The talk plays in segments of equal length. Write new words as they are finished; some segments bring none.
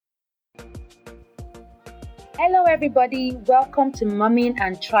Hello, everybody. Welcome to Momming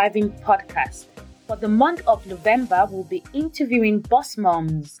and Thriving podcast. For the month of November, we'll be interviewing boss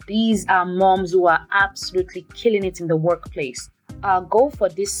moms. These are moms who are absolutely killing it in the workplace. Our goal for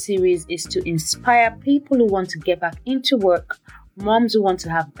this series is to inspire people who want to get back into work, moms who want to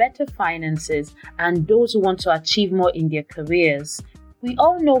have better finances, and those who want to achieve more in their careers. We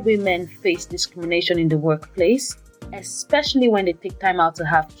all know women face discrimination in the workplace, especially when they take time out to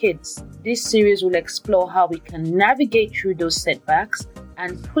have kids. This series will explore how we can navigate through those setbacks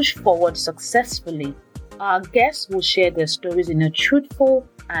and push forward successfully. Our guests will share their stories in a truthful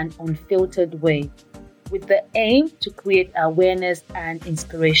and unfiltered way, with the aim to create awareness and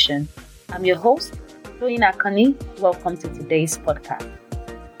inspiration. I'm your host, Toyin Akani. Welcome to today's podcast.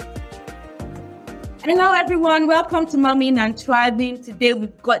 Hello, everyone. Welcome to Momming and Thriving. Today,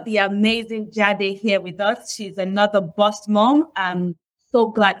 we've got the amazing Jade here with us. She's another boss mom. I'm so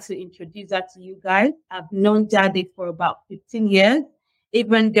glad to introduce her to you guys. I've known Jade for about 15 years,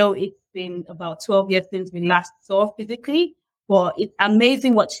 even though it's been about 12 years since we last saw physically. But it's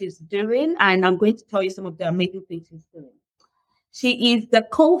amazing what she's doing, and I'm going to tell you some of the amazing things she's doing. She is the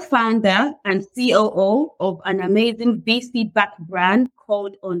co-founder and COO of an amazing VC-backed brand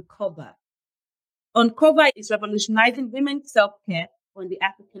called Uncover. Uncover is revolutionizing women's self-care on the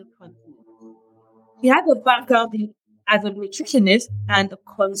African continent. She has a background as a nutritionist and a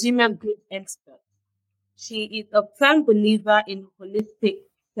consumer goods expert. She is a firm believer in holistic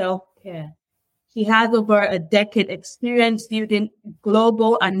self-care. She has over a decade experience building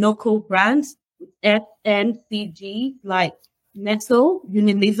global and local brands with FMCG like Nestle,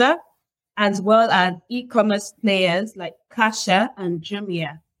 Unilever, as well as e-commerce players like Kasha and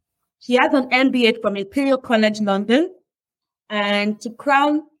Jumia. She has an MBA from Imperial College London. And to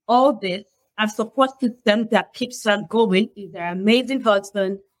crown all this, a support system that keeps her going is her amazing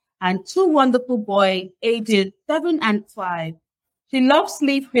husband and two wonderful boys, ages 7 and 5. She loves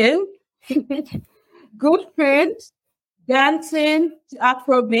sleeping, good friends, dancing to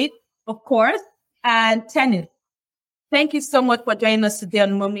Afrobeat, of course, and tennis. Thank you so much for joining us today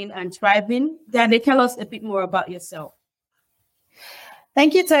on Momming and Thriving. Jade, tell us a bit more about yourself.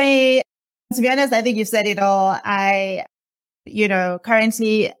 Thank you, Toyi. To be honest, I think you said it all.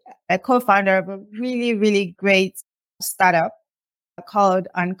 Currently a co-founder of a really, really great startup called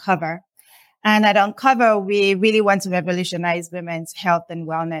Uncover. And at Uncover, we really want to revolutionize women's health and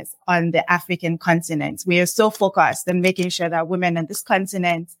wellness on the African continent. We are so focused on making sure that women on this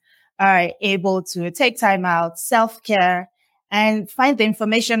continent are able to take time out, self-care, and find the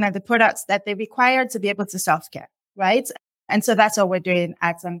information and the products that they require to be able to self-care, right? And so that's what we're doing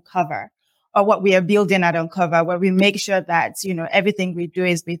at Uncover, or what we are building at Uncover, where we make sure that, everything we do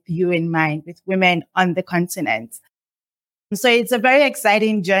is with you in mind, with women on the continent. So it's a very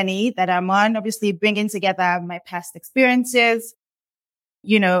exciting journey that I'm on, obviously bringing together my past experiences,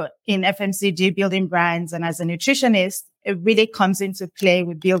 in FMCG, building brands. And as a nutritionist, it really comes into play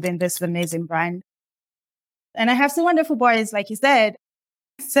with building this amazing brand. And I have some wonderful boys, like you said,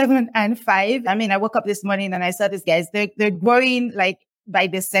 7 and 5. I mean, I woke up this morning and I saw these guys. They're growing like by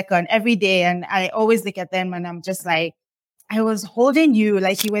the second every day. And I always look at them and I'm just like, I was holding you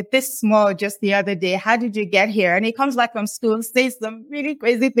like you were this small just the other day. How did you get here? And he comes back from school, says some really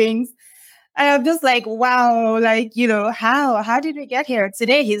crazy things. And I'm just like, wow, how did we get here?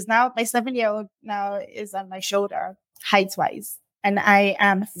 Today, my 7-year-old now is on my shoulder, height-wise. And I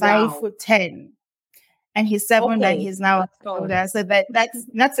am 5'10". And he's 7 and he's now older. So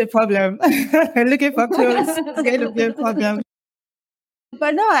that's a problem. Looking for clothes is going to be a problem.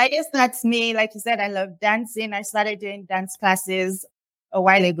 But no, I guess that's me. Like you said, I love dancing. I started doing dance classes a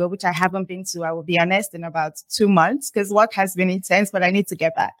while ago, which I haven't been to, I will be honest, in about 2 months because work has been intense, but I need to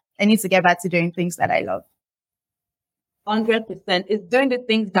get back. I need to get back to doing things that I love. 100%. It's doing the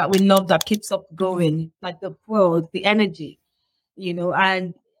things that we love that keeps us going, like the flow, the energy,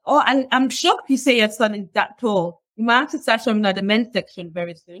 and I'm shocked you say your son is that tall. You might have to start showing at the men's section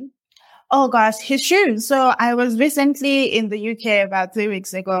very soon. Oh gosh, his shoes. So I was recently in the UK about 3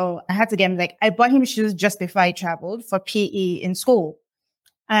 weeks ago. I had to get him I bought him shoes just before I traveled for PE in school.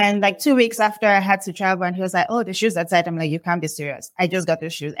 And 2 weeks after I had to travel and he was like, oh, the shoes outside. I'm like, you can't be serious. I just got the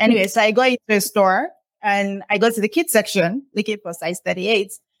shoes. Anyway, so I go into a store and I go to the kids section looking for size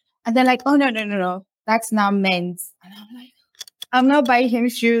 38. And they're like, oh, no. That's now men's. And I'm like, I'm not buying him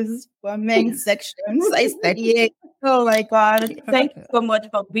shoes for men's section, size 38. Oh my God. Thank you so much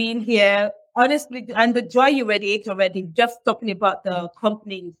for being here. Honestly, and the joy you radiate already, just talking about the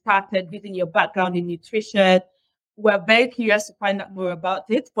company you started, using your background in nutrition. We're very curious to find out more about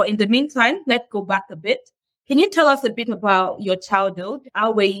it. But in the meantime, let's go back a bit. Can you tell us a bit about your childhood?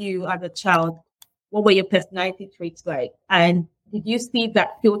 How were you as a child? What were your personality traits like? And did you see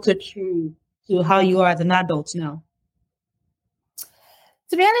that filter through to how you are as an adult now?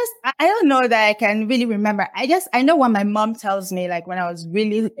 To be honest, I don't know that I can really remember. I know what my mom tells me, like when I was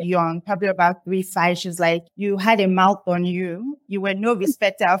really young, probably about 3, 5, she's like, you had a mouth on you. You were no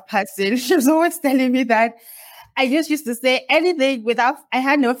respecter of person. She was always telling me that. I just used to say anything I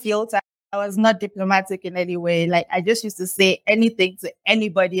had no filter. I was not diplomatic in any way. Like I just used to say anything to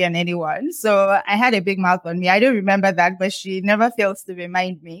anybody and anyone. So I had a big mouth on me. I don't remember that, but she never fails to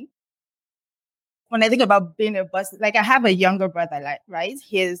remind me. When I think about being a boss, like I have a younger brother, like, right?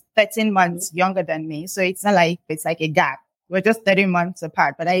 He's 13 months younger than me. So it's not like it's like a gap. We're just 30 months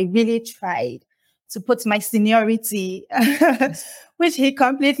apart, but I really tried to put my seniority, which he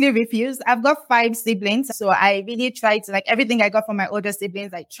completely refused. I've got 5 siblings. So I really tried to, like everything I got from my older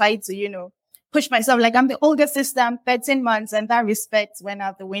siblings, I tried to, push myself. Like I'm the older sister, I'm 13 months. And that respect went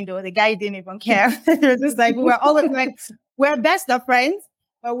out the window. The guy didn't even care. It was just like, we were always like, we're best of friends.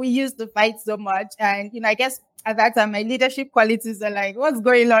 But we used to fight so much. And, I guess at that time, my leadership qualities are like, what's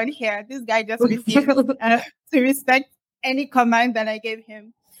going on here? This guy just refused to respect any command that I gave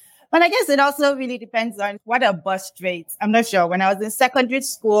him. But I guess it also really depends on what are boss traits. I'm not sure. When I was in secondary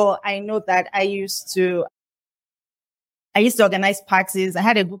school, I know that I used to organize parties. I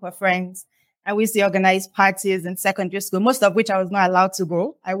had a group of friends. And we used to organize parties in secondary school, most of which I was not allowed to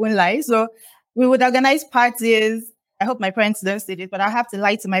go. I won't lie. So we would organize parties. I hope my parents don't see this, but I have to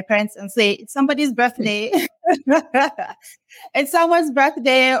lie to my parents and say, it's somebody's birthday. It's someone's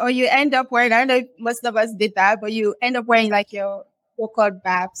birthday, or you end up wearing, I don't know if most of us did that, but you end up wearing like your so-called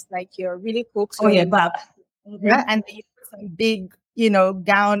babs, like your really cool clothes. Oh, yeah, babs. Mm-hmm. And then you put some big,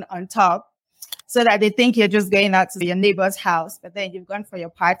 gown on top so that they think you're just going out to your neighbor's house. But then you've gone for your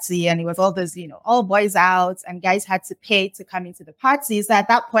party and it was all those, all boys out and guys had to pay to come into the party. So at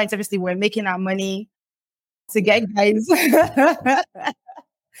that point, obviously, we're making our money to get guys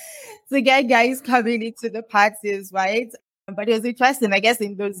coming into the parties, right? But it was interesting, I guess,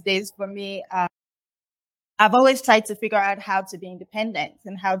 in those days for me. I've always tried to figure out how to be independent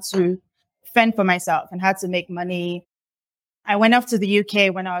and how to fend for myself and how to make money. I went off to the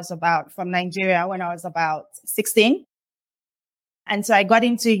UK from Nigeria when I was about 16. And so I got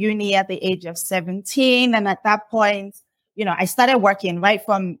into uni at the age of 17. And at that point, I started working right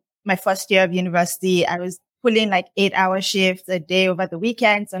from my first year of university. I was pulling like 8-hour shifts a day over the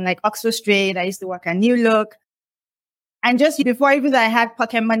weekends on like Oxford Street. I used to work at New Look. And just before even I had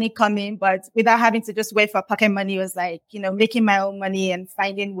pocket money coming, but without having to just wait for pocket money, it was like, making my own money and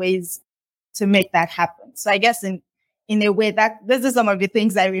finding ways to make that happen. So I guess in a way that this is some of the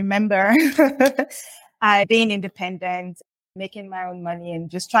things I remember. Being independent, making my own money and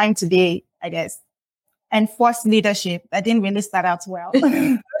just trying to be, I guess, enforce leadership. That didn't really start out well.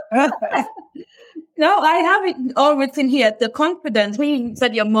 No, I have it all written here. The confidence, when you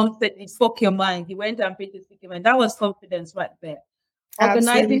said your mom said it spoke your mind, you went and paid to speak your mind. That was confidence right there.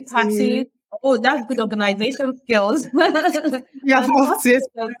 Organizing parties. Oh, that's good organization skills. Yeah,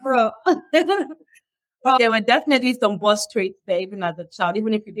 there were definitely some boss traits there, even as a child,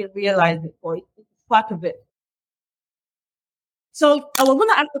 even if you didn't realize it, or it's part of it. So I was going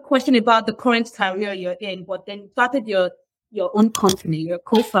to ask a question about the current career you're in, but then you started your own company, you're a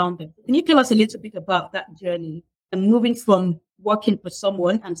co-founder. Can you tell us a little bit about that journey and moving from working for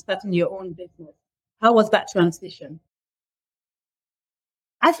someone and starting your own business? How was that transition?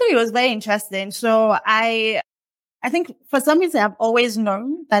 Actually, it was very interesting. So I think for some reason, I've always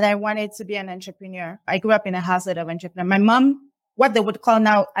known that I wanted to be an entrepreneur. I grew up in a household of entrepreneurs. My mom, what they would call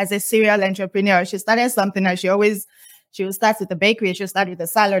now as a serial entrepreneur, she started something and she would start with a bakery, she'll start with a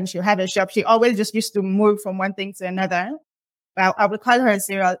salon, she'll have a shop. She always just used to move from one thing to another. I would call her a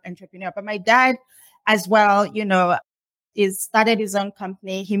serial entrepreneur. But my dad as well, started his own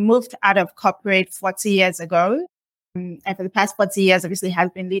company. He moved out of corporate 40 years ago. And for the past 40 years, obviously, has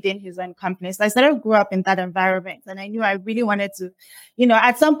been leading his own company. So I sort of grew up in that environment. And I knew I really wanted to,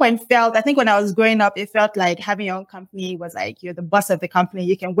 at some point I think when I was growing up, it felt like having your own company was like, you're the boss of the company.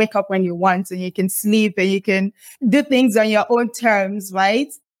 You can wake up when you want and you can sleep and you can do things on your own terms,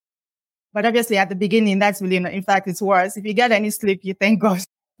 right? But obviously at the beginning, that's really not, in fact, it's worse. If you get any sleep, you thank God.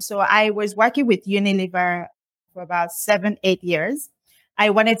 So I was working with Unilever for about 7-8 years. I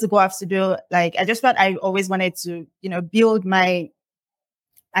wanted to go off to do, I just felt I always wanted to, build my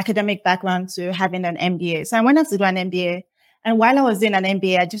academic background to having an MBA. So I went off to do an MBA. And while I was doing an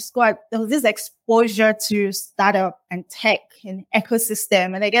MBA, there was this exposure to startup and tech and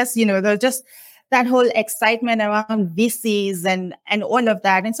ecosystem. And I guess, there was just that whole excitement around VCs and all of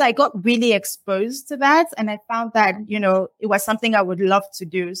that. And so I got really exposed to that. And I found that, it was something I would love to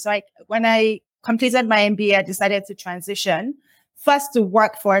do. So when I completed my MBA, I decided to transition first to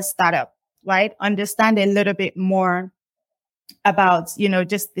work for a startup, right? Understand a little bit more about,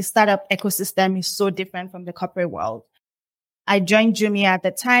 just the startup ecosystem is so different from the corporate world. I joined Jumia at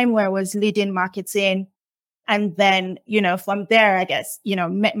the time where I was leading marketing. And then, from there, I guess,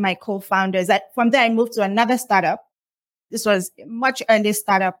 met my co-founders. From there, I moved to another startup. This was a much early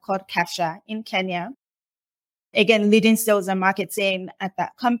startup called Kasha in Kenya. Again, leading sales and marketing at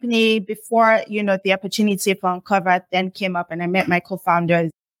that company before, the opportunity for Uncover then came up and I met my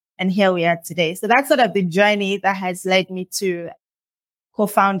co-founders and here we are today. So that's sort of the journey that has led me to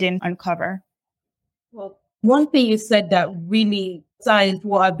co-founding Uncover. Well, one thing you said that really ties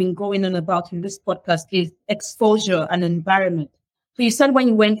what I've been going on about in this podcast is exposure and environment. So you said when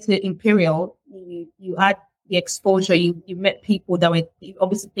you went to Imperial, you had the exposure, you met people that were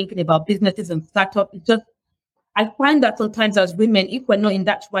obviously thinking about businesses and startups. I find that sometimes as women, if we're not in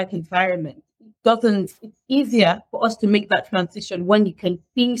that right environment, it's easier for us to make that transition when you can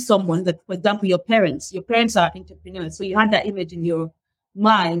see someone that, for example, your parents are entrepreneurs. So you had that image in your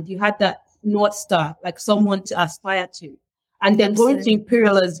mind, you had that North Star, like someone to aspire to. And then going to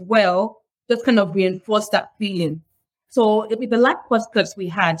Imperial as well, just kind of reinforced that feeling. So with the last podcast we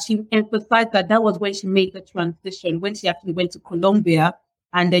had, she emphasized that was when she made the transition, when she actually went to Colombia.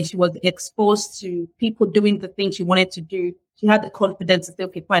 And then she was exposed to people doing the things she wanted to do. She had the confidence to say,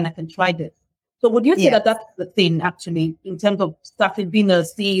 okay, fine, I can try this. So would you say that that's the thing, actually, in terms of being a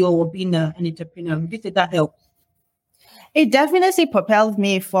CEO or being an entrepreneur? Would you say that helps? It definitely propelled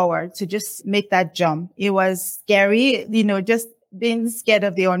me forward to just make that jump. It was scary, just being scared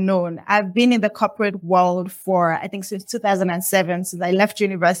of the unknown. I've been in the corporate world for, I think, since 2007, since I left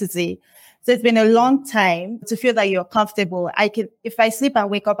university. So it's been a long time to feel that you're comfortable. If I sleep and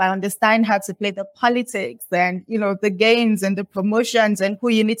wake up, I understand how to play the politics and, the games and the promotions and who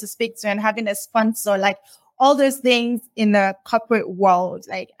you need to speak to and having a sponsor, like all those things in the corporate world.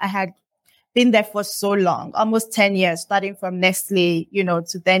 Like I had been there for so long, almost 10 years, starting from Nestle,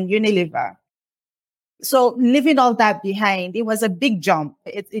 to then Unilever. So leaving all that behind, it was a big jump.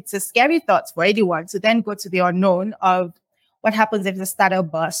 It's a scary thought for anyone to then go to the unknown of what happens if the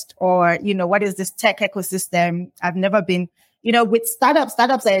startup bust or, what is this tech ecosystem? I've never been, with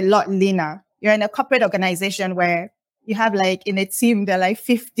startups are a lot leaner. You're in a corporate organization where you have like in a team, they're like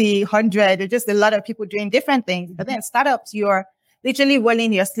 50, 100, there's just a lot of people doing different things. But then startups, you're literally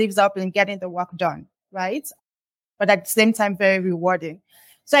rolling your sleeves up and getting the work done, right? But at the same time, very rewarding.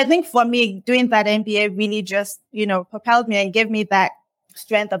 So I think for me, doing that MBA really just, propelled me and gave me that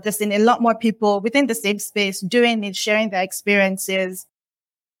strength of just seeing a lot more people within the same space doing it, sharing their experiences,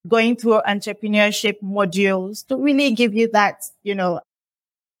 going through entrepreneurship modules to really give you that,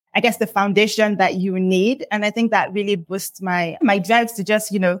 I guess the foundation that you need. And I think that really boosts my drives to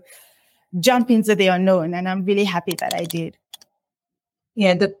just, jump into the unknown. And I'm really happy that I did.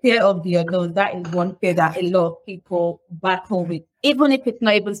 Yeah, the fear of the unknown, that is one fear that a lot of people battle with, even if it's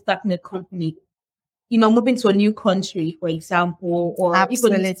not even starting a company. Moving to a new country, for example, or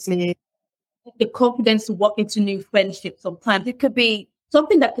absolutely even the confidence to walk into new friendships. Sometimes it could be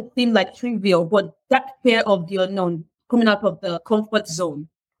something that could seem like trivial, but that fear of the unknown coming out of the comfort zone,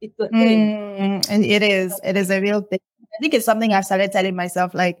 it's a thing. And it is a real thing. I think it's something I've started telling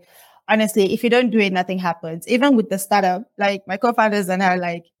myself, like, honestly, if you don't do it, nothing happens. Even with the startup, like my co-founders and I are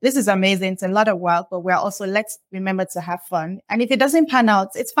like, this is amazing. It's a lot of work, but we're also, let's remember to have fun. And if it doesn't pan out,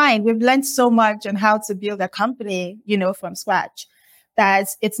 it's fine. We've learned so much on how to build a company, from scratch that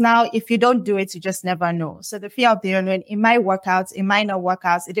it's now, if you don't do it, you just never know. So the fear of the unknown, it might work out, it might not work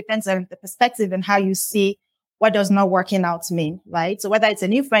out. It depends on the perspective and how you see what does not working out mean, right? So whether it's a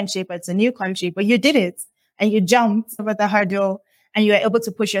new friendship or it's a new country, but you did it and you jumped over the hurdle and you were able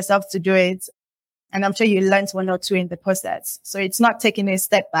to push yourself to do it. And I'm sure you learned one or two in the process. So it's not taking a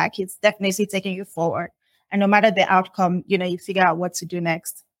step back. It's definitely taking you forward. And no matter the outcome, you figure out what to do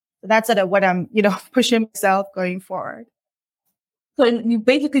next. So that's sort of what I'm, pushing myself going forward. So you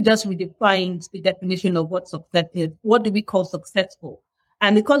basically just redefined the definition of what success is. What do we call successful?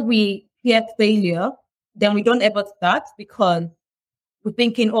 And because we fear failure, then we don't ever start because we're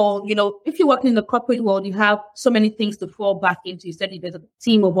thinking, if you're working in the corporate world, you have so many things to fall back into. You said there's a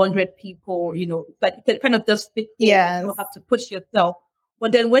team of 100 people, but you can kind of just fit in. Yes. You don't have to push yourself.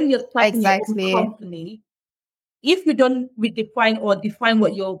 But then when you're starting your own company, if you don't redefine or define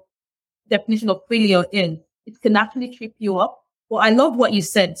what your definition of failure is, it can actually trip you up. Well, I love what you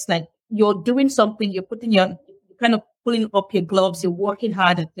said. It's like you're doing something, you're kind of pulling up your gloves, you're working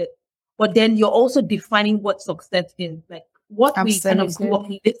hard at it. But then you're also defining what success is. Like, what we kind of grew up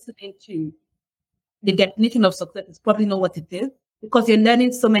listening to, the definition of success is probably not what it is because you're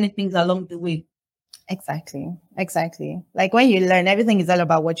learning so many things along the way. Exactly. Exactly. Like when you learn, everything is all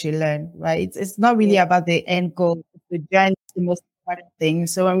about what you learn, right? It's not really about the end goal. The journey is the most important thing.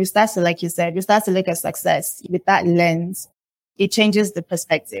 So when we start to, like you said, we start to look at success with that lens, it changes the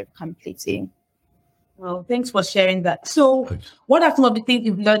perspective completely. Well, thanks for sharing that. So, what are some of the things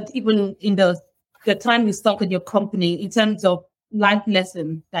you've learned, even in the time you started your company, in terms of life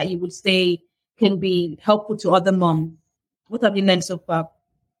lessons that you would say can be helpful to other moms? What have you learned so far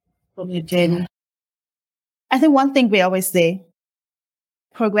from your journey? I think one thing we always say,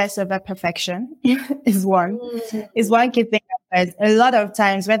 progress over perfection is one key thing. A lot of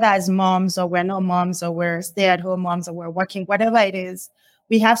times, whether as moms or we're not moms or we're stay-at-home moms or we're working, whatever it is,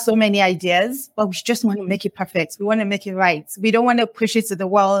 we have so many ideas, but we just want to make it perfect. We want to make it right. We don't want to push it to the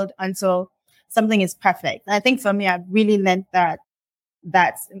world until something is perfect. And I think for me, I've really learned that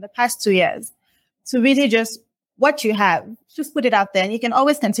in the past 2 years, to really just what you have, just put it out there. And you can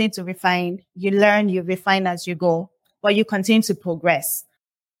always continue to refine. You learn, you refine as you go, but you continue to progress.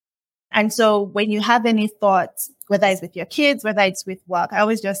 And so when you have any thoughts, whether it's with your kids, whether it's with work, I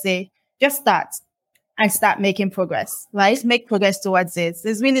always just say, just start and start making progress, right? Make progress towards it.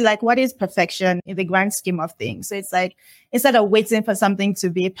 It's really like, what is perfection in the grand scheme of things? So it's like, instead of waiting for something to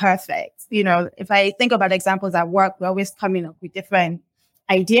be perfect, if I think about examples at work, we're always coming up with different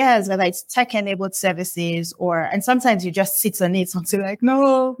ideas, whether it's tech-enabled services and sometimes you just sit on it until like,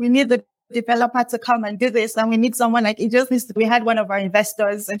 no, we need the developer to come and do this. And we need someone like, it just needs to, we had one of our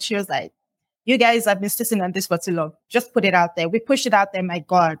investors and she was like, you guys have been sitting on this for too long. Just put it out there. We pushed it out there. My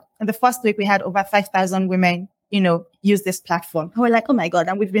God. In the first week, we had over 5,000 women, use this platform. And we're like, oh my God.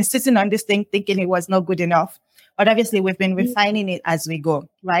 And we've been sitting on this thing thinking it was not good enough. But obviously we've been refining it as we go.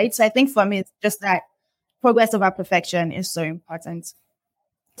 Right. So I think for me, it's just that progress over perfection is so important.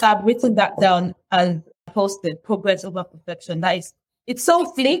 So I've written that down and posted progress over perfection. It's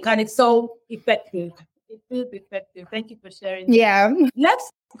so sleek and it's so effective. It feels effective. Thank you for sharing. Yeah.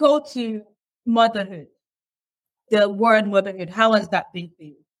 Let's go to motherhood. The word motherhood. How has that been for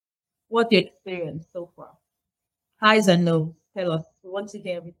you? What's the experience so far? Highs and lows. Tell us. We want to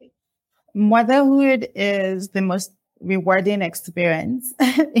hear everything. Motherhood is the most rewarding experience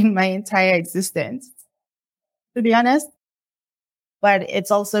in my entire existence, to be honest. But it's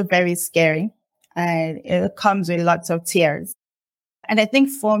also very scary and it comes with lots of tears. And I think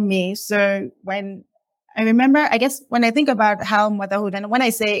for me, so when I remember, I guess when I think about how motherhood, and when I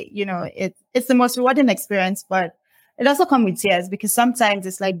say, it's the most rewarding experience, but it also comes with tears because sometimes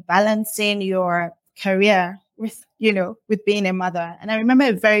it's like balancing your career with being a mother. And I remember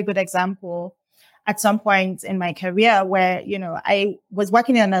a very good example at some point in my career where, I was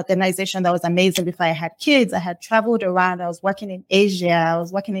working in an organization that was amazing before I had kids. I had traveled around. I was working in Asia. I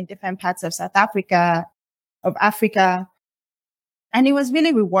was working in different parts of Africa. And it was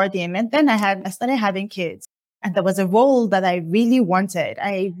really rewarding. And then I started having kids. And there was a role that I really wanted.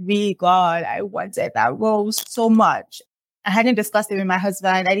 I wanted that role so much. I hadn't discussed it with my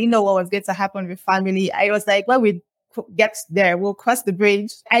husband. I didn't know what was going to happen with family. I was like, when we get there, we'll cross the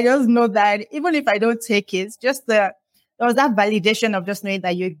bridge. I just know that even if I don't take it, there was that validation of just knowing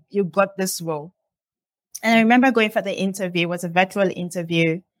that you got this role. And I remember going for the interview. It was a virtual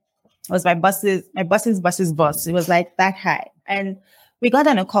interview. It was my boss's boss. It was like that high. And we got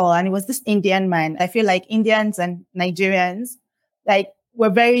on a call and it was this Indian man. I feel like Indians and Nigerians, were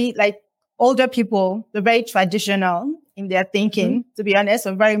very older people. They're very traditional in their thinking, to be honest,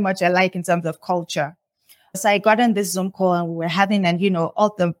 or very much alike in terms of culture. So I got on this Zoom call and we were having,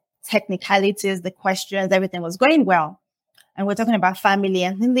 all the technicalities, the questions, everything was going well. And we're talking about family.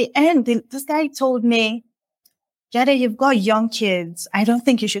 And in the end, this guy told me, Jade, you've got young kids. I don't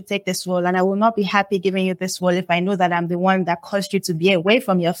think you should take this role. And I will not be happy giving you this role if I know that I'm the one that caused you to be away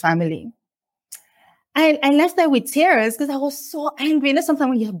from your family. I left there with tears because I was so angry. Sometimes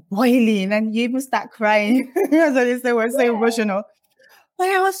when you're boiling and you even start crying. That's what they say, we're so emotional. But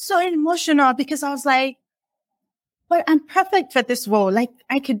I was so emotional because I was like, but I'm perfect for this role.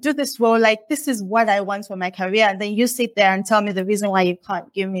 I could do this role. This is what I want for my career. And then you sit there and tell me the reason why you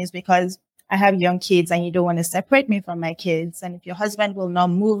can't give me is because I have young kids and you don't want to separate me from my kids. And if your husband will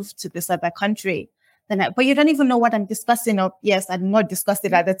not move to this other country, but you don't even know what I'm discussing. Or yes, I'd not discussed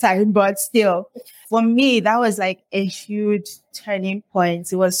it at the time, but still, for me, that was like a huge turning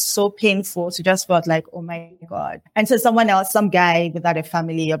point. It was so painful to just felt like, oh my God. And so some guy without a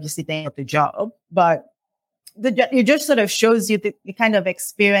family, obviously they got the job, but it just sort of shows you the kind of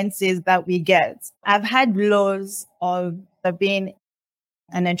experiences that we get. I've had lows of being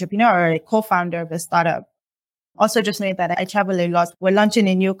an entrepreneur or a co-founder of a startup. Also, just knowing that I travel a lot. We're launching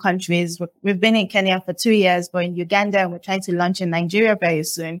in new countries. We've been in Kenya for 2 years, but in Uganda, and we're trying to launch in Nigeria very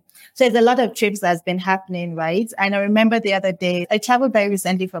soon. So there's a lot of trips that's been happening, right? And I remember the other day, I traveled very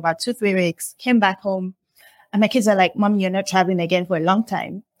recently for about 2-3 weeks, came back home, and my kids are like, Mom, you're not traveling again for a long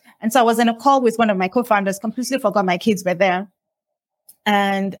time. And so I was in a call with one of my co-founders, completely forgot my kids were there.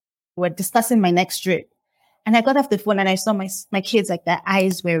 And we're discussing my next trip. And I got off the phone and I saw my kids, like their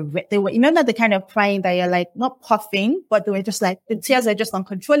eyes were red. They were, you know, not the kind of crying that you're like, not puffing, but they were just like, the tears are just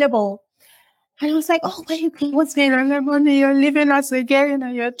uncontrollable. And I was like, oh, what's going on? Mommy, you're leaving us again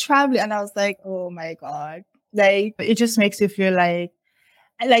and you're traveling. And I was like, oh my God. Like, it just makes you feel like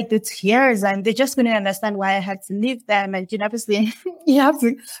the tears, and they just couldn't understand why I had to leave them. And, you know, obviously you have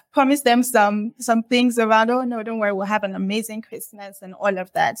to promise them some things around, oh no, don't worry, we'll have an amazing Christmas and all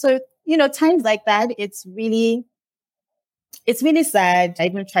of that. So, you know, times like that, it's really sad. I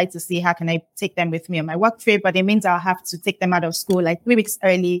even tried to see how can I take them with me on my work trip, but it means I'll have to take them out of school like 3 weeks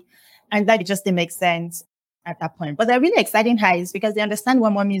early. And that just didn't make sense at that point. But they're really exciting highs because they understand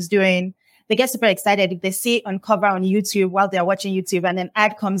what mommy is doing. They get super excited if they see on cover on YouTube while they're watching YouTube and an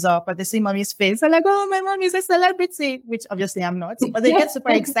ad comes up or they see mommy's face. They're like, oh, my mommy is a celebrity, which obviously I'm not. But they get super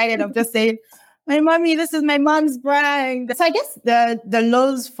excited of just saying, my mommy, this is my mom's brand. So I guess the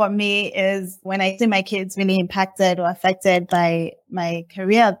lows for me is when I see my kids really impacted or affected by my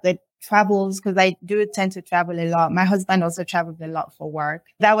career, the travels, because I do tend to travel a lot. My husband also traveled a lot for work.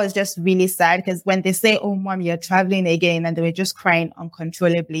 That was just really sad because when they say, oh, mom, you're traveling again, and they were just crying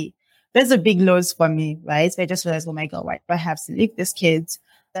uncontrollably. There's a big loss for me, right? So I just realized, oh my God, why do I have to leave these kids?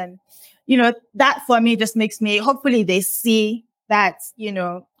 And, you know, that for me just makes me, hopefully they see that, you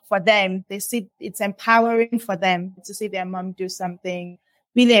know, for them, they see it's empowering for them to see their mom do something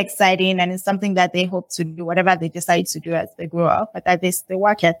really exciting. And it's something that they hope to do, whatever they decide to do as they grow up. But that is the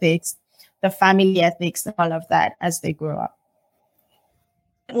work ethics, the family ethics, and all of that as they grow up.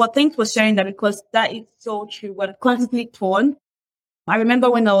 Well, thanks for sharing that because that is so true. We're constantly torn. I remember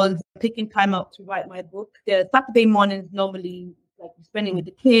when I was taking time out to write my book, the Saturday mornings normally like spending with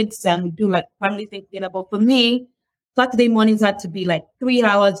the kids and we do like family things together. But for me, Saturday mornings had to be like 3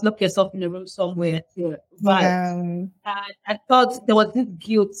 hours, lock yourself in a room somewhere to write. And I thought there was this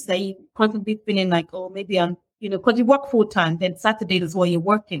guilt saying, constantly feeling like, oh, maybe I'm, you know, because you work full time, then Saturday is when you're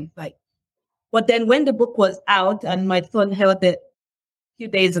working. Like, but then when the book was out and my son held it a few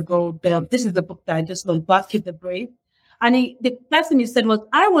days ago, this is the book that I just launched, Basket the Brave. And the first thing he said was,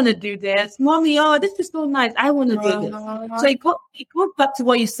 I want to do this. Mommy, oh, this is so nice. I want to do this. So it goes back to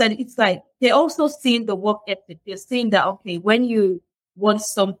what you said. It's like, they're also seeing the work ethic. They're seeing that, okay, when you want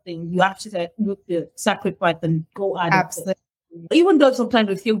something, you actually look to sacrifice and go at Absolutely. it. Even though sometimes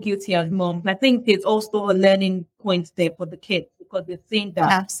we feel guilty as moms, I think there's also a learning point there for the kids because they're seeing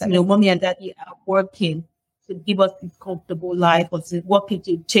that, Absolutely. you know, mommy and daddy are working to give us a comfortable life or to working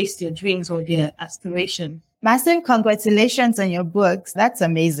to chase their dreams or their aspirations. Massive congratulations on your books. That's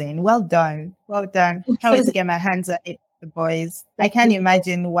amazing. Well done. Well done. Can't wait to get my hands on it, the boys. I can't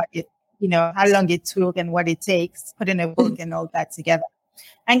imagine what it, you know, how long it took and what it takes putting a book and all that together.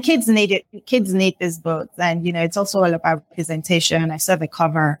 And kids need it. Kids need this book. And, you know, it's also all about representation. I saw the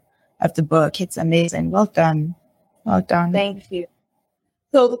cover of the book. It's amazing. Well done. Well done. Thank you.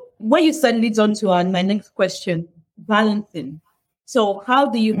 So what you said leads on to my next question, balancing. So how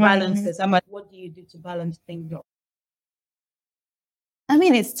do you balance this? What do you do to balance things up? I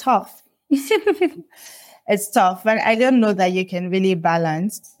mean, it's tough. It's tough, but I don't know that you can really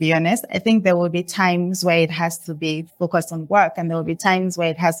balance, to be honest. I think there will be times where it has to be focused on work and there will be times where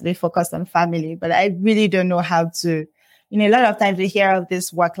it has to be focused on family, but I really don't know how to, you know, a lot of times we hear of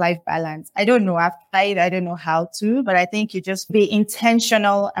this work-life balance. I don't know. I've tried. I don't know how to, but I think you just be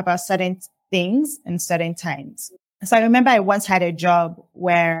intentional about certain things and certain times. So I remember I once had a job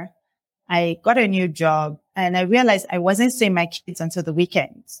where I got a new job and I realized I wasn't seeing my kids until the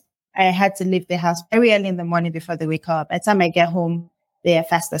weekends. I had to leave the house very early in the morning before they wake up. By the time I get home, they are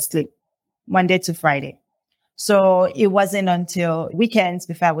fast asleep, Monday to Friday. So it wasn't until weekends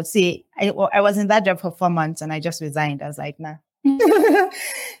before I would see. I was in that job for 4 months and I just resigned. I was like, nah,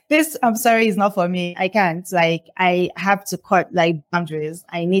 this, I'm sorry, is not for me. I can't. Like, I have to cut like boundaries.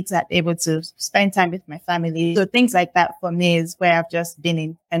 I need to be able to spend time with my family. So things like that for me is where I've just been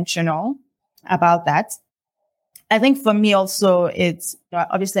intentional about that. I think for me also, it's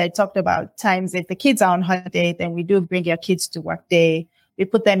obviously I talked about times if the kids are on holiday, then we do bring your kids to work day. We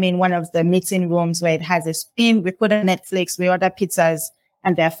put them in one of the meeting rooms where it has a screen. We put on Netflix. We order pizzas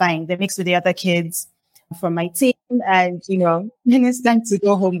and they're fine. They mix with the other kids from my team. And, you know, when it's time to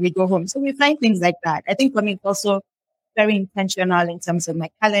go home, we go home. So we find things like that. I think for me, it's also very intentional in terms of my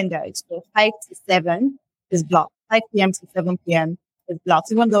calendar. It's from 5 to 7. is blocked. 5 p.m. to 7 p.m. is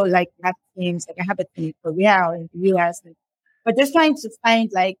blocked. Even though like I have teams, like I have a team in Korea or in the US, but just trying to find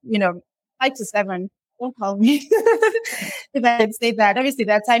like, 5 to 7, don't call me. If I could say that. Obviously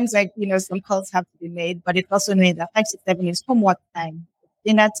there are times like, some calls have to be made, but it's also knowing that 5 to 7 is homework time,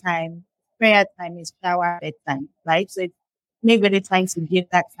 dinner time, prayer time, is shower, bedtime, right? So it's me really trying to give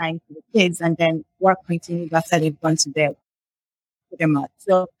that time to the kids and then work continues after they've gone to bed pretty much.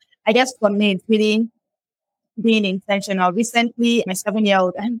 So I guess for me, it's really being intentional. Recently, my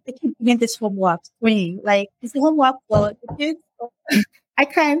 7-year-old, they keep giving this homework, screen. Like, is the homework for the kids? I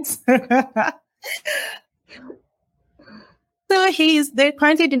can't. So they're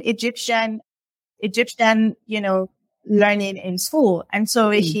currently in Egyptian, learning in school. And so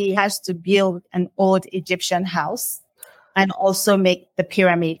he has to build an old Egyptian house and also make the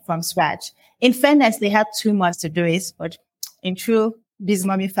pyramid from scratch. In fairness, they had 2 months to do it, but in true Biz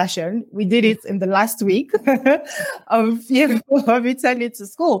Mommy fashion, we did it in the last week of returning to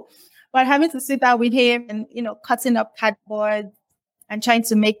school. But having to sit down with him and, cutting up cardboard and trying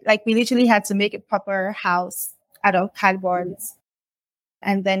to make, like, we literally had to make a proper house out of cardboard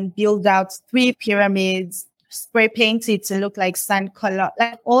and then build out 3 pyramids, spray paint it to look like sand color,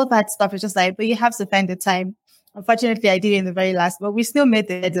 like all that stuff is just like, but you have to find the time. Unfortunately, I did it in the very last, but we still made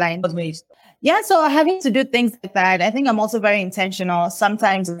the deadline. Yeah, so having to do things like that, I think I'm also very intentional.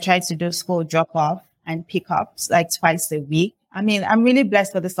 Sometimes I try to do school drop-off and pick-ups like twice a week. I mean, I'm really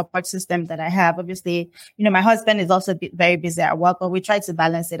blessed with the support system that I have. Obviously, my husband is also very busy at work, but we try to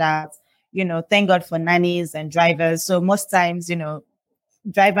balance it out. Thank God for nannies and drivers. So most times,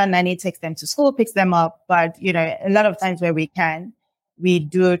 driver nanny takes them to school, picks them up. But, a lot of times where we can, we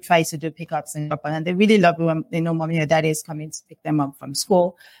do try to do pickups and drop-off. And they really love it when they know mommy or daddy is coming to pick them up from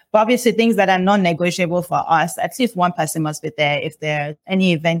school. But obviously things that are non-negotiable for us, at least one person must be there if there's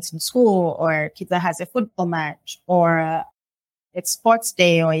any events in school or kid has a football match or it's sports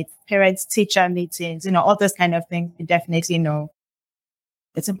day or it's parents teacher meetings, all those kind of things. We definitely know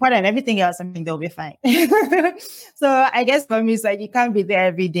it's important. Everything else, I think they'll be fine. So I guess for me, it's like you can't be there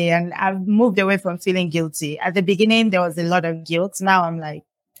every day. And I've moved away from feeling guilty. At the beginning, there was a lot of guilt. Now I'm like,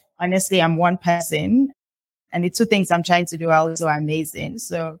 honestly, I'm one person. And the 2 things I'm trying to do are also amazing.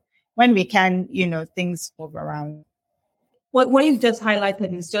 So when we can, things move around. What you've just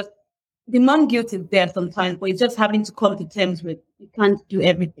highlighted is just the mom guilt is there sometimes, but it's just having to come to terms with you can't do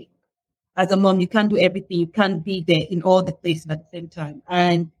everything. As a mom, you can't do everything. You can't be there in all the places at the same time.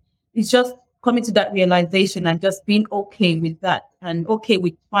 And it's just coming to that realization and just being okay with that and okay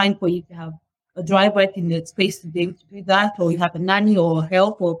with fine for you to have a driver in the space to be able to do that, or you have a nanny or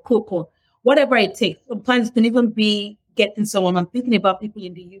help or cook or whatever it takes. Sometimes it can even be getting someone. I'm thinking about people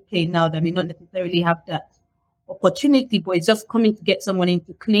in the UK now that may not necessarily have that opportunity, but it's just coming to get someone in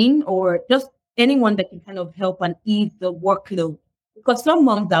to clean or just anyone that can kind of help and ease the workload. Because some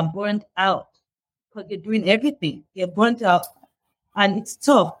moms are burnt out because they're doing everything. They're burnt out. And it's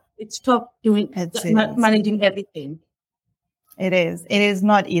tough. It's tough managing everything. It is. It is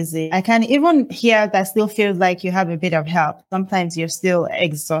not easy. I can even hear that still feels like you have a bit of help. Sometimes you're still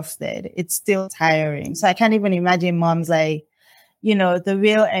exhausted. It's still tiring. So I can't even imagine moms like, the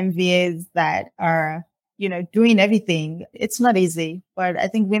real MVAs that are, doing everything. It's not easy. But I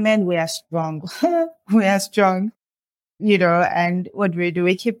think women, we are strong. We are strong. And what we do,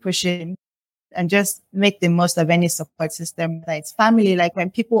 we keep pushing and just make the most of any support system. That it's family, like when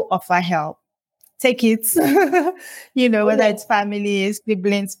people offer help, take it, whether it's family,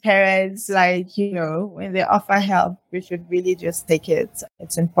 siblings, parents, when they offer help, we should really just take it.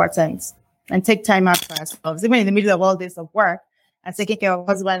 It's important and take time out for ourselves, even in the middle of all this of work and taking care of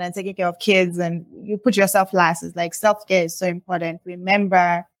husband and taking care of kids. And you put yourself last. It's like self-care is so important.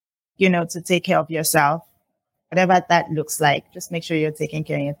 Remember, to take care of yourself. Whatever that looks like, just make sure you're taking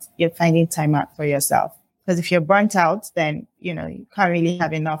care of it. You're finding time out for yourself. Because if you're burnt out, then, you can't really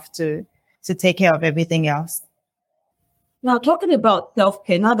have enough to take care of everything else. Now, talking about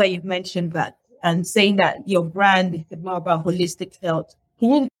self-care, now that you've mentioned that and saying that your brand is more about holistic health,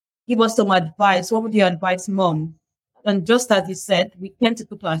 can you give us some advice? What would you advise mom? And just as you said, we tend to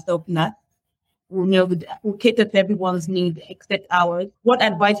put ourselves in that. We cater to everyone's need except ours. What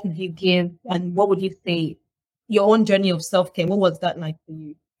advice would you give and what would you say? Your own journey of self-care, what was that like for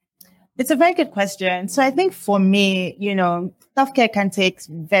you? It's a very good question. So I think for me, self-care can take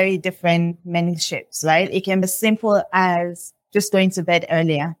very different many shapes, right? It can be simple as just going to bed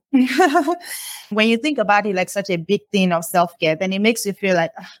earlier. When you think about it like such a big thing of self-care, then it makes you feel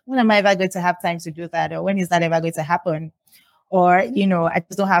like, when am I ever going to have time to do that? Or when is that ever going to happen? Or, I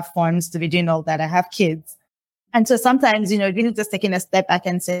just don't have funds to be doing all that. I have kids. And so sometimes, really just taking a step back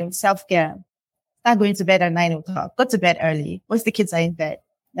and saying self-care. start going to bed at 9 o'clock. Go to bed early. Once the kids are in bed,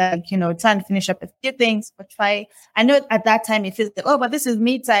 try and finish up a few things, but try. I know at that time it feels like, oh, but this is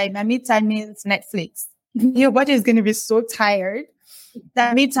me time. And me time means Netflix. Your body is going to be so tired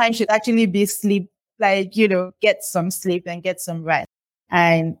that me time should actually be sleep, get some sleep and get some rest.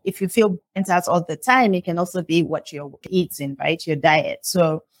 And if you feel burnt out all the time, it can also be what you're eating, right? Your diet.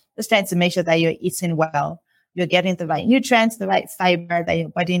 So just trying to make sure that you're eating well. You're getting the right nutrients, the right fiber that your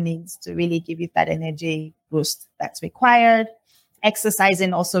body needs to really give you that energy boost that's required.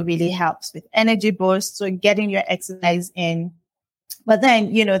 Exercising also really helps with energy boost. So getting your exercise in. But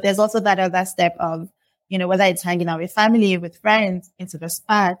then, there's also that other step of, whether it's hanging out with family, with friends, into the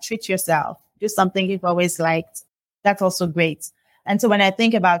spa, treat yourself, do something you've always liked. That's also great. And so when I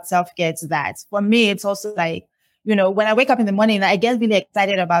think about self-care, it's that. For me, it's also like, when I wake up in the morning, I get really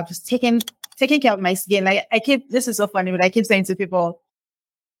excited about just taking care of my skin. Like this is so funny, but I keep saying to people,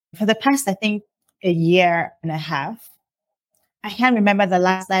 for the past, I think, a year and a half, I can't remember the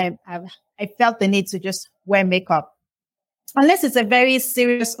last time I felt the need to just wear makeup. Unless it's a very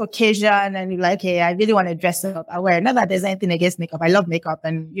serious occasion and you're like, hey, I really want to dress up, I wear it. Not that there's anything against makeup. I love makeup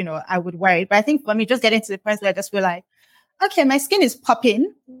and, I would wear it. But I think for me, just getting to the point where I just feel like, okay, my skin is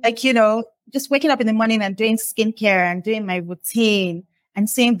popping. Like, just waking up in the morning and doing skincare and doing my routine and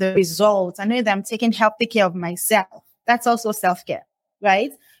seeing the results. I know that I'm taking healthy care of myself. That's also self-care,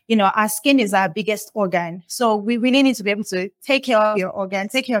 right? Our skin is our biggest organ. So we really need to be able to take care of your organ,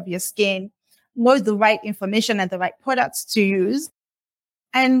 take care of your skin, know the right information and the right products to use.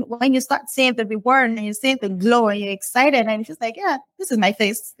 And when you start seeing the reward and you're seeing the glow and you're excited and you're just like, yeah, this is my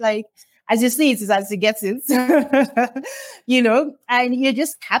face. Like, as you see it is as you get it, and you're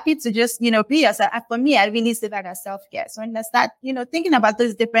just happy to just, be yourself. For me, I really see that as self-care. So when I start, thinking about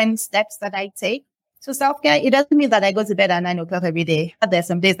those different steps that I take, so self-care, it doesn't mean that I go to bed at 9 o'clock every day. There's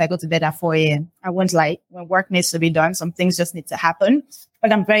some days I go to bed at 4 a.m. I won't lie. When work needs to be done, some things just need to happen.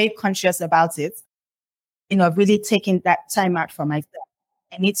 But I'm very conscious about it. Really taking that time out for myself.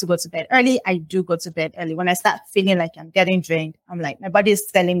 I need to go to bed early. I do go to bed early. When I start feeling like I'm getting drained, I'm like, my body is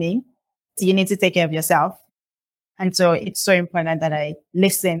telling me, you need to take care of yourself. And so it's so important that I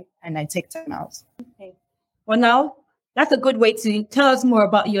listen and I take time out. Okay. Well, now that's a good way to tell us more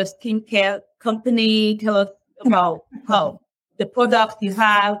about your skincare company. Tell us about how the products you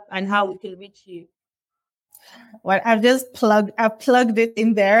have and how we can reach you. Well, I've plugged it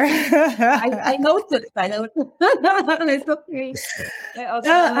in there. I noticed. It's okay.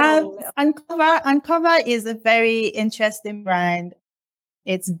 Uncover is a very interesting brand.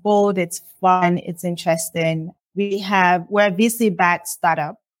 It's bold, it's fun, it's interesting. We're a VC-backed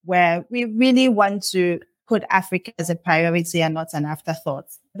startup where we really want to put Africa as a priority and not an afterthought.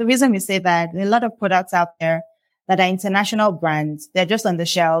 The reason we say that, there are a lot of products out there that are international brands. They're just on the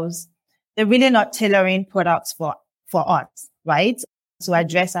shelves. They're really not tailoring products for us, right? To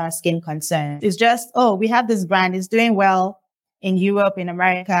address our skin concerns. It's just, we have this brand, it's doing well in Europe, in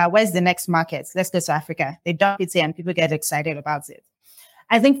America. Where's the next market? Let's go to Africa. They dump it here and people get excited about it.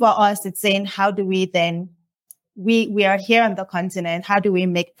 I think for us, it's saying, how do we then, we are here on the continent, how do we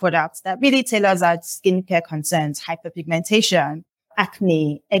make products that really tailors our skincare concerns, hyperpigmentation,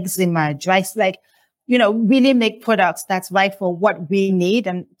 acne, eczema, dry, really make products that's right for what we need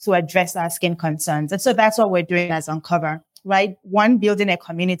and to address our skin concerns. And so that's what we're doing as Uncover, right? One, building a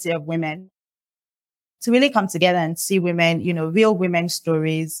community of women to really come together and see women, real women's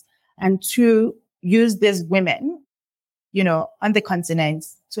stories. And two, use these women on the continent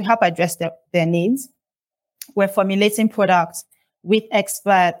to help address their needs. We're formulating products with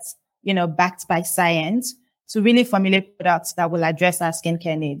experts, backed by science to really formulate products that will address our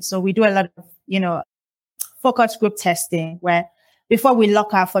skincare needs. So we do a lot of, focus group testing where before we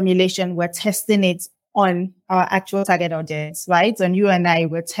lock our formulation, we're testing it on our actual target audience, right? And you and I,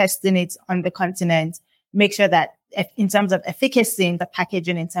 we're testing it on the continent, make sure that in terms of efficacy in the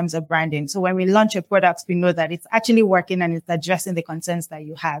packaging, in terms of branding. So when we launch a product, we know that it's actually working and it's addressing the concerns that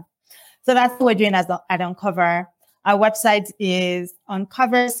you have. So that's what we're doing at Uncover. Our website is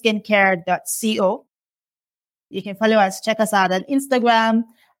uncoverskincare.co. You can follow us, check us out on Instagram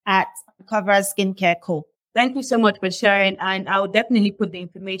at Uncover Skincare Co. Thank you so much for sharing. And I'll definitely put the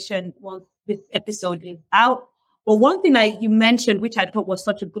information once this episode is out. But one thing you mentioned, which I thought was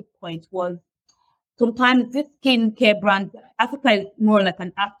such a good point, was sometimes this skincare brand, Africa is more like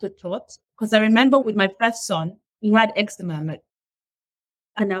an afterthought. Because I remember with my first son, he had eczema.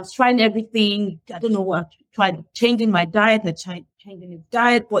 And I was trying everything. I don't know what. I tried changing my diet, changing his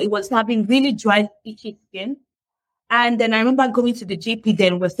diet, but it was having really dry, itchy skin. And then I remember going to the GP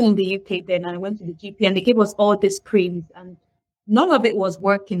then, we're still in the UK then, and I went to the GP and they gave us all these creams. And none of it was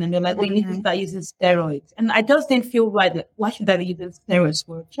working. And they're like, we need to start using steroids. And I just didn't feel right. That, why should I be using steroids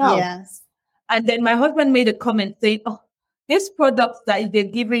for a child? Yes. And then my husband made a comment saying, oh, these products that they're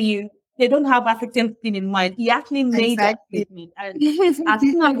giving you, they don't have African skin in mind. He actually made that statement. And as soon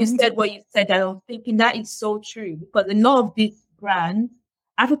as you said what you said, I was thinking that is so true. Because in all of these brands,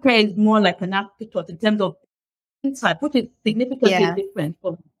 Africa is more like an afterthought in terms of inside, which is significantly different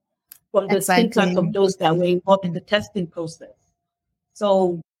from the skin types of those that were involved in the testing process.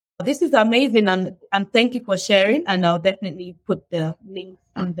 So this is amazing, and thank you for sharing. And I'll definitely put the links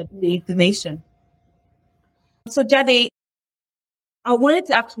and the information. So Jade, I wanted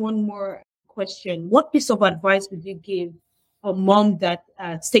to ask one more question. What piece of advice would you give a mom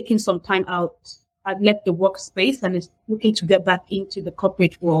that's taking some time out and left the workspace and is looking to get back into the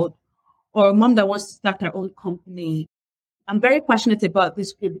corporate world, or a mom that wants to start her own company? I'm very passionate about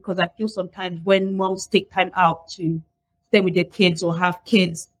this field because I feel sometimes when moms take time out to stay with their kids or have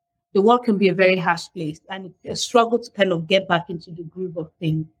kids, the world can be a very harsh place and it's a struggle to kind of get back into the groove of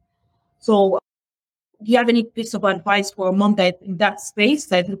things. So do you have any piece of advice for a mom that's in that space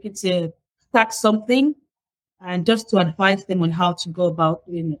that's looking to start something, and just to advise them on how to go about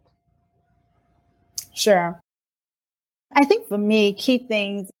doing it? Sure. I think for me, key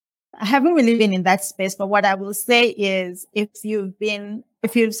things, I haven't really been in that space, but what I will say is if you've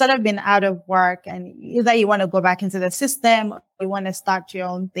sort of been out of work and either you want to go back into the system or you want to start your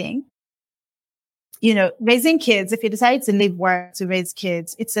own thing, raising kids, if you decide to leave work to raise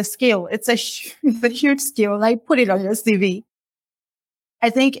kids, it's a skill. It's a huge skill. Like, put it on your CV. I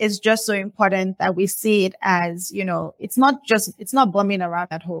think it's just so important that we see it as, it's not bumming around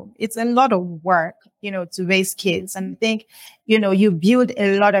at home. It's a lot of work, to raise kids. And I think, you build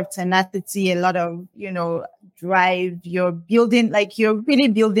a lot of tenacity, a lot of, drive. You're really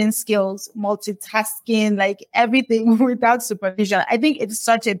building skills, multitasking, like everything without supervision. I think it's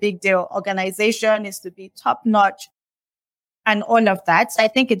such a big deal. Organization is to be top notch and all of that. So I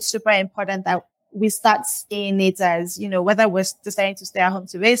think it's super important that we start seeing it as, whether we're deciding to stay at home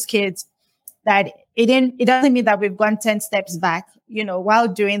to raise kids, that it doesn't mean that we've gone 10 steps back. While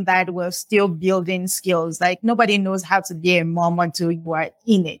doing that, we're still building skills. Like, nobody knows how to be a mom until you are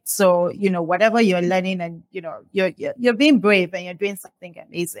in it. So, whatever you're learning and, you're being brave and you're doing something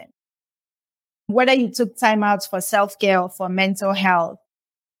amazing. Whether you took time out for self-care or for mental health,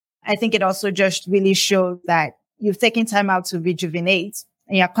 I think it also just really shows that you've taken time out to rejuvenate.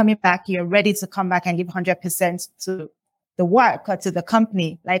 And you're coming back, you're ready to come back and give 100% to the work or to the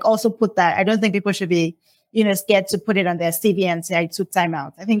company. Like, also put that. I don't think people should be, scared to put it on their CV and say, I took time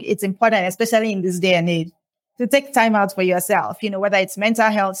out. I think it's important, especially in this day and age, to take time out for yourself, whether it's mental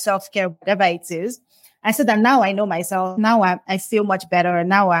health, self-care, whatever it is. I said that now I know myself. Now I feel much better.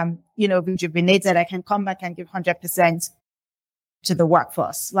 Now I'm, rejuvenated. I can come back and give 100% to the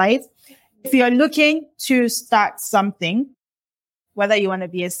workforce, right? If you're looking to start something, whether you want to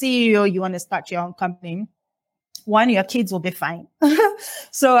be a CEO, you want to start your own company, one, your kids will be fine.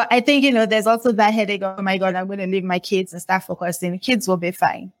 So I think, there's also that headache of, oh my God, I'm going to leave my kids and start focusing. Kids will be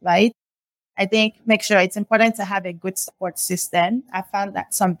fine, right? I think make sure it's important to have a good support system. I found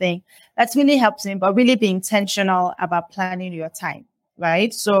that something that's really helps me, but really be intentional about planning your time,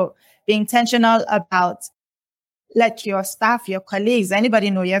 right? So be intentional about let your staff, your colleagues, anybody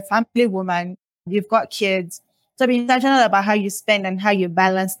know you're a family woman, you've got kids. So be intentional about how you spend and how you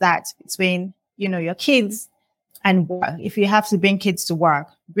balance that between, your kids and work. If you have to bring kids to work,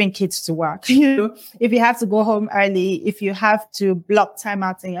 bring kids to work. If you have to go home early, if you have to block time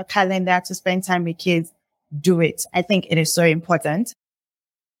out in your calendar to spend time with kids, do it. I think it is so important.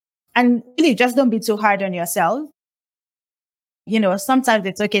 And really just don't be too hard on yourself. Sometimes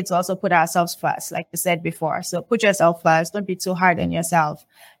it's okay to also put ourselves first, like you said before. So put yourself first. Don't be too hard on yourself.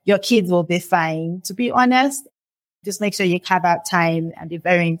 Your kids will be fine. To be honest, just make sure you carve out time and be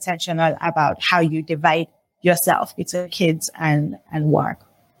very intentional about how you divide yourself between kids and work.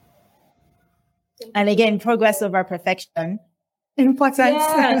 And again, progress over perfection. Important.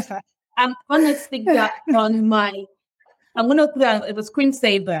 Yes. I'm going to stick that on I'm going to put it a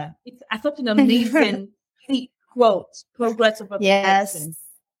screensaver. It's such an amazing quote, progress over perfection. Yes,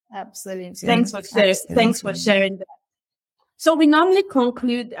 absolutely. Thanks for sharing that. So we normally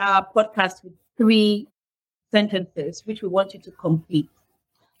conclude our podcast with 3 sentences, which we want you to complete.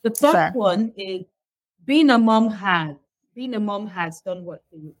 The first one is, being a mom has done what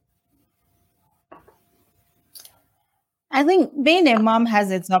for you? I think being a mom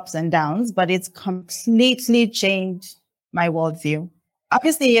has its ups and downs, but it's completely changed my worldview.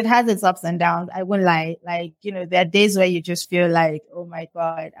 Obviously, it has its ups and downs. I won't lie. Like, there are days where you just feel like, oh my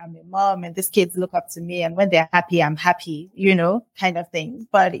God, I'm a mom and these kids look up to me. And when they're happy, I'm happy, kind of thing.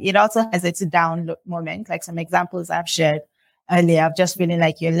 But it also has its down moment. Like some examples I've shared earlier, of just feeling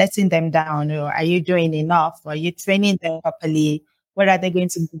like you're letting them down, or are you doing enough? Or are you training them properly? What are they going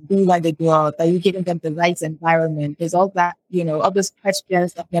to do when they grow up? Are you giving them the right environment? There's all that, all those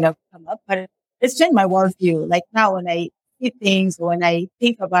questions that kind of come up. But it's changed my worldview. Like now when I see things, when I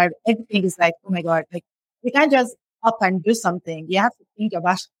think about everything, is like, oh my God, like you can't just up and do something. You have to think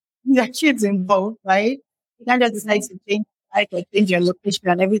about your kids involved, right? You can't just decide to change life or change your location,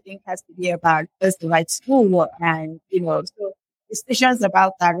 and everything has to be about first the right school and so decisions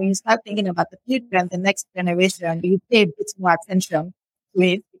about that. When you start thinking about the future and the next generation, you pay a bit more attention to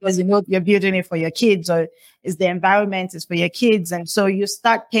it because you're building it for your kids, or is the environment is for your kids. And so you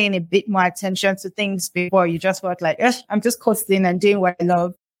start paying a bit more attention to things before you just felt like, I'm just coasting and doing what I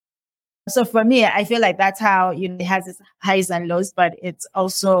love. So for me, I feel like that's how, it has its highs and lows, but it's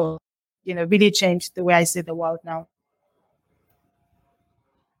also, really changed the way I see the world now.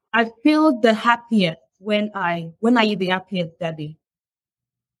 I feel the happiest when are you the happiest, Daddy?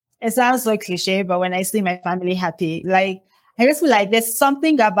 It sounds so cliche, but when I see my family happy, like, I just feel like there's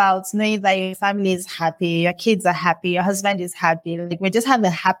something about knowing that your family is happy, your kids are happy, your husband is happy. Like we just have a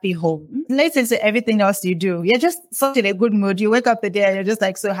happy home. Related to everything else you do, you're just such in a good mood. You wake up the day and you're just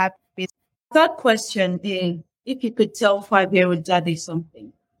like so happy. Third question is, if you could tell 5-year-old Daddy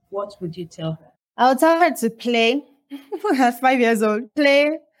something, what would you tell her? I would tell her to play. At 5 years old,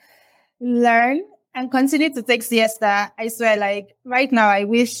 play, learn, and continue to take siesta. I swear, like right now, I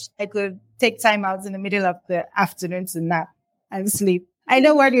wish I could take time out in the middle of the afternoon to nap and sleep. I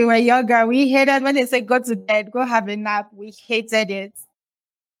know when we were younger, we hated when they say go to bed, go have a nap. We hated it.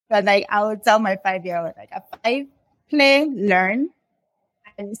 But like I would tell my 5-year-old, like at 5, play, learn,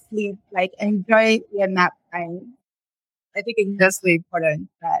 and sleep. Like enjoy your nap time. I think it's just so important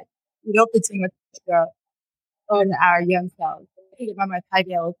that we don't put too much pressure on our young selves. I think about my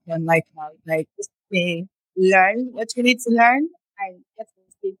 5-year-old son like now, like just say, learn what you need to learn and get to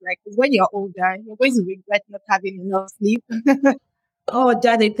sleep. Like, 'cause when you're older, you're going to regret not having enough sleep. Oh,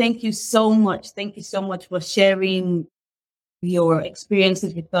 Daddy, thank you so much. Thank you so much for sharing your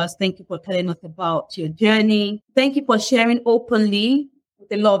experiences with us. Thank you for telling us about your journey. Thank you for sharing openly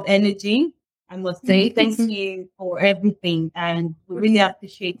with a lot of energy. I must say, thank you for everything. And we really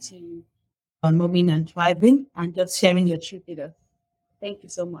appreciate you on Momming and Thriving and just sharing your truth with us. Thank you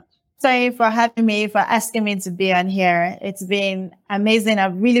so much. Sorry for having me, for asking me to be on here. It's been amazing.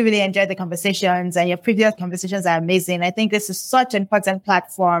 I've really, really enjoyed the conversations, and your previous conversations are amazing. I think this is such an important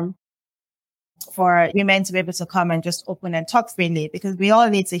platform for women to be able to come and just open and talk freely, because we all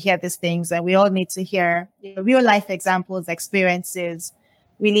need to hear these things, and we all need to hear real life examples, experiences,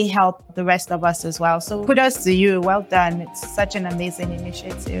 really help the rest of us as well. So kudos to you. Well done. It's such an amazing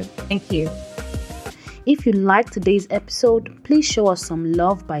initiative. Thank you. If you liked today's episode, please show us some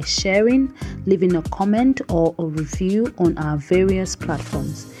love by sharing, leaving a comment or a review on our various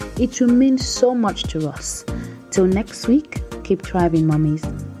platforms. It will mean so much to us. Till next week, keep thriving, mummies.